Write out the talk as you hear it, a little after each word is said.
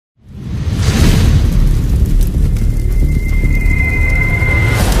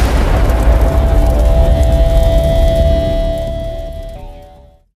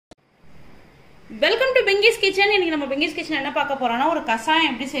பார்க்க போறோம்னா ஒரு கசாயம்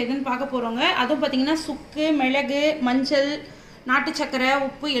எப்படி செய்யுதுன்னு பார்க்க போறோங்க. அதுவும் பாத்தீங்கன்னா சுக்கு, மிளகு, மஞ்சள், நாட்டு சக்கரை,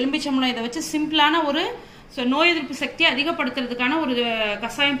 உப்பு, எலும்பிச்சம்பழம் இதை வச்சு சிம்பிளான ஒரு நோய் எதிர்ப்பு சக்தியை அதிகப்படுத்துறதுக்கான ஒரு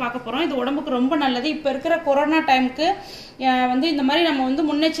கசாயம் பார்க்க போறோம். இது உடம்புக்கு ரொம்ப நல்லது. இப்போ இருக்கிற கொரோனா டைமுக்கு வந்து இந்த மாதிரி நம்ம வந்து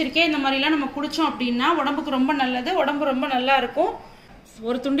முன்னெச்சரிக்கை இந்த மாதிரிலாம் நம்ம குடிச்சோம் அப்படின்னா உடம்புக்கு ரொம்ப நல்லது, உடம்பு ரொம்ப நல்லா இருக்கும்.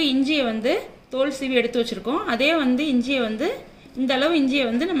 ஒரு துண்டு இஞ்சியை வந்து தோல் சீவி எடுத்து வச்சிருக்கோம். அதே வந்து இஞ்சியை வந்து இந்த அளவு இஞ்சியை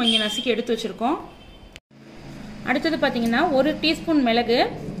வந்து நம்ம இங்கே நசுக்கி எடுத்து வச்சிருக்கோம். அடுத்தது பார்த்தீங்கன்னா 1 டீஸ்பூன் மிளகு,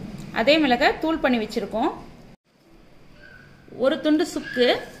 அதே மிளகை தூள் பண்ணி வச்சிருக்கோம். ஒரு துண்டு சுக்கு,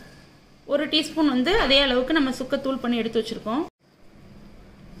 1 டீஸ்பூன் வந்து அதே அளவுக்கு நம்ம சுக்கை தூள் பண்ணி எடுத்து வச்சிருக்கோம்.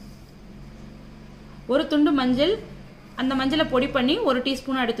 ஒரு துண்டு மஞ்சள், அந்த மஞ்சளை பொடி பண்ணி 1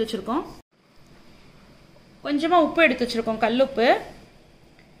 டீஸ்பூன் எடுத்து வச்சிருக்கோம். கொஞ்சமா உப்பு எடுத்து வச்சிருக்கோம், கல்லுப்பு.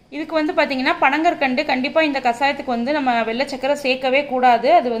 இதுக்கு வந்து பாத்தீங்கன்னா பனங்கற்கண்டு கண்டிப்பா இந்த கசாயத்துக்கு வந்து நம்ம வெள்ளை சக்கரை சேர்க்கவே கூடாது,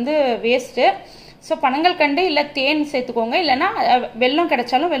 அது வந்து வேஸ்ட். ஸோ பனங்கற்கண்டு இல்லை தேன் சேர்த்துக்கோங்க, இல்லைன்னா வெல்லம்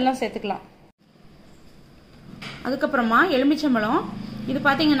கிடைச்சாலும் வெல்லம் சேர்த்துக்கலாம். அதுக்கப்புறமா எலுமிச்சம்பழம். இது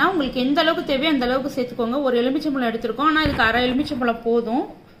பார்த்தீங்கன்னா உங்களுக்கு எந்த அளவுக்கு தேவையோ அந்த அளவுக்கு சேர்த்துக்கோங்க. ஒரு எலுமிச்சம்பழம் எடுத்திருக்கோம், ஆனால் இதுக்கு அரை எலுமிச்சம்பழம் போதும்.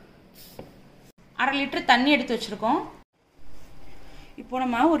 1/2 லிட்டர் தண்ணி எடுத்து வச்சிருக்கோம். இப்போ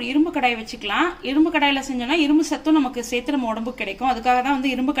நம்ம ஒரு இரும்பு கடாய் வச்சுக்கலாம். இரும்பு கடாயில் செஞ்சோம்னா இரும்பு சத்தும் நமக்கு சேர்த்து நம்ம உடம்புக்கு கிடைக்கும். அதுக்காக தான்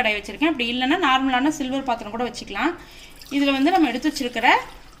வந்து இரும்பு கடாய் வச்சிருக்கேன். அப்படி இல்லைன்னா நார்மலான சில்வர் பாத்திரம் கூட வச்சுக்கலாம். இதில் வந்து நம்ம எடுத்து வச்சிருக்கிற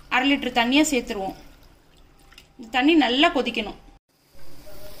 1/2 லிட்டர் தண்ணியை சேர்த்துருவோம். தண்ணி நல்லா கொதிக்கணும்.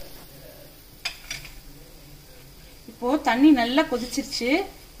 இப்போ தண்ணி நல்லா கொதிச்சிருச்சு.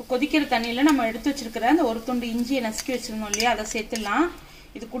 இப்போ கொதிக்கிற தண்ணியில நம்ம எடுத்து வச்சிருக்கிற அந்த ஒரு துண்டு இஞ்சியை நசுக்கி வச்சிருந்தோம் இல்லையா, அதை சேர்த்துடலாம்.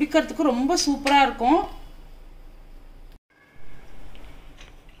 இது குடிக்கிறதுக்கு ரொம்ப சூப்பரா இருக்கும்.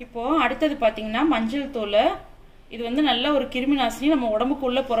 இப்போ அடுத்தது பாத்தீங்கன்னா மஞ்சள் தூள். இது வந்து நல்ல ஒரு கிருமி நாசினி, நம்ம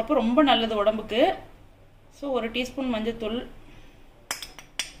உடம்புக்குள்ள போறப்ப ரொம்ப நல்லது உடம்புக்கு. ஸோ 1 டீஸ்பூன் மஞ்சள் தூள்.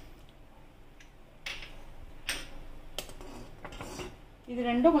 இது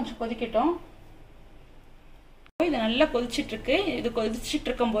ரெண்டும் கொஞ்சம் கொதிக்கட்டும். இது நல்லா கொதிச்சிட்டு இருக்கு. இது கொதிச்சிட்டு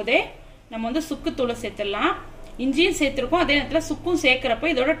இருக்கும் போதே நம்ம வந்து சுக்கு தூளை சேர்த்துடலாம். இஞ்சியும் சேர்த்துருக்கோம், அதே நேரத்தில் சுக்கும் சேர்க்கிறப்ப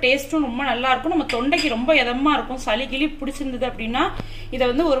இதோட டேஸ்ட்டும் ரொம்ப நல்லா இருக்கும். நம்ம தொண்டைக்கு ரொம்ப இதமா இருக்கும். சளி கிளி பிடிச்சிருந்தது அப்படின்னா இதை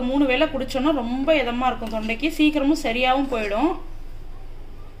வந்து ஒரு 3 வேளை குடிச்சோம்னா ரொம்ப இதமா இருக்கும் தொண்டைக்கு, சீக்கிரமும் சரியாகவும் போயிடும்.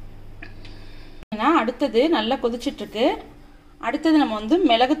 அடுத்தது நல்லா கொதிச்சிட்டு இருக்கு. அடுத்தது நம்ம வந்து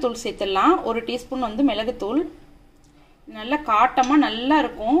மிளகுத்தூள் சேர்த்துடலாம். 1 டீஸ்பூன் வந்து மிளகுத்தூள். நல்லா காட்டமா நல்லா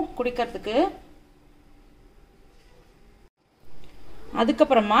இருக்கும் குடிக்கிறதுக்கு.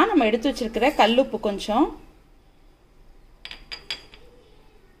 அதுக்கப்புறமா நம்ம எடுத்து வச்சிருக்கிற கல்லுப்பு கொஞ்சம்,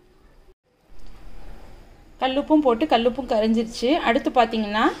 கல்லுப்பும் போட்டு கல்லுப்பும் கரைஞ்சிருச்சு. அடுத்து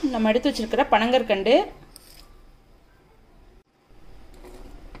பாத்தீங்கன்னா நம்ம எடுத்து வச்சிருக்கிற பனங்கற்கண்டு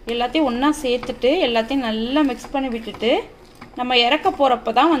எல்லாத்தையும் ஒன்னா சேர்த்துட்டு எல்லாத்தையும் நல்லா மிக்ஸ் பண்ணி விட்டுட்டு நம்ம இறக்க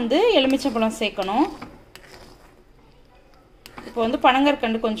போறப்பதான் வந்து எலுமிச்சம்பழம் சேர்க்கணும். இப்போ வந்து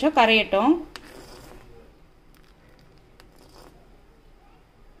பனங்கற்கண்டு கொஞ்சம் கரையட்டும்.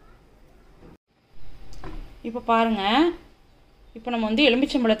 இப்போ பாருங்க, இப்போ நம்ம வந்து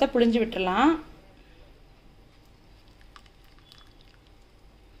எலுமிச்சம்பழத்தை புழிஞ்சு விட்டுறலாம்.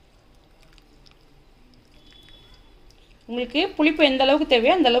 உங்களுக்கு புளிப்பு எந்த அளவுக்கு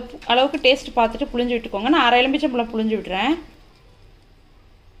தேவையோ அந்த அளவுக்கு டேஸ்ட் பார்த்துட்டு புளிஞ்சு விட்டுக்கோங்க. நான் 1/2 எலுமிச்சம்பழம் புளிஞ்சு விட்டுறேன்.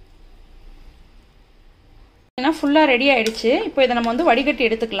 ஏன்னா ஃபுல்லாக ரெடி ஆயிடுச்சு. இப்போ இதை நம்ம வந்து வடிகட்டி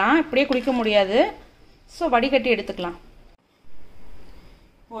எடுத்துக்கலாம். இப்படியே குடிக்க முடியாது, ஸோ வடிகட்டி எடுத்துக்கலாம்.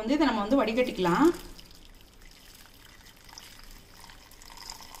 இப்போ வந்து இதை நம்ம வந்து வடிகட்டிக்கலாம்.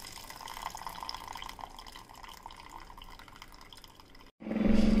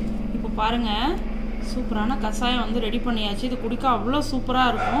 இப்போ பாருங்க, சூப்பரான கசாயம் வந்து ரெடி பண்ணியாச்சு. இது குடிக்க அவ்வளோ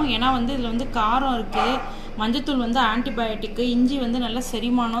சூப்பராக இருக்கும். ஏன்னா வந்து இதில் வந்து காரம் இருக்குது, மஞ்சத்தூள் வந்து ஆன்டிபயோட்டிக்கு, இஞ்சி வந்து நல்ல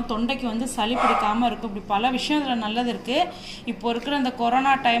செரிமானம், தொண்டைக்கு வந்து சளி பிடிக்காமல் இருக்கும். இப்படி பல விஷயம் இதில் நல்லது இருக்குது. இப்போ இருக்கிற இந்த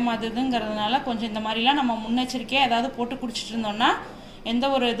கொரோனா டைம் அதுங்கிறதுனால கொஞ்சம் இந்த மாதிரிலாம் நம்ம முன்னெச்சரிக்கையாக ஏதாவது போட்டு குடிச்சிட்டு இருந்தோம்னா எந்த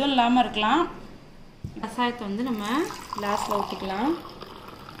ஒரு இதுவும் இல்லாமல் இருக்கலாம். கசாயத்தை வந்து நம்ம கிளாஸில் ஊற்றிக்கலாம்.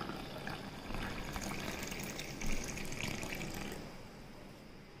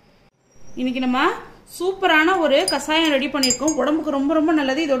 இன்னைக்கு நம்ம சூப்பரான ஒரு கசாயம் ரெடி பண்ணியிருக்கோம். உடம்புக்கு ரொம்ப ரொம்ப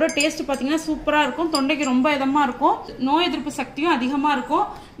நல்லது. இதோட டேஸ்ட் பார்த்தீங்கன்னா சூப்பராக இருக்கும், தொண்டைக்கு ரொம்ப இதமாக இருக்கும், நோய் எதிர்ப்பு சக்தியும் அதிகமாக இருக்கும்.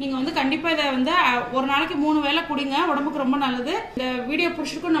 நீங்கள் வந்து கண்டிப்பாக இதை வந்து ஒரு நாளைக்கு 3 வேளை குடிங்க, உடம்புக்கு ரொம்ப நல்லது. இந்த வீடியோ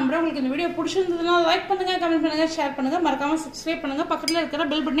பிடிச்சிருக்கும் நம்புறேன். உங்களுக்கு இந்த வீடியோ பிடிச்சிருந்ததுன்னா லைக் பண்ணுங்க, கமெண்ட் பண்ணுங்க, ஷேர் பண்ணுங்க, மறக்காம சப்ஸ்கிரைப் பண்ணுங்க, பக்கத்தில் இருக்கிற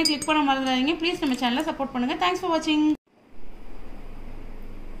பெல் பட்டனை கிளிக் பண்ண மறந்துடாதீங்க. ப்ளீஸ் நம்ம சேனலை சப்போர்ட் பண்ணுங்க. தேங்க்ஸ் ஃபார் வாட்சிங்.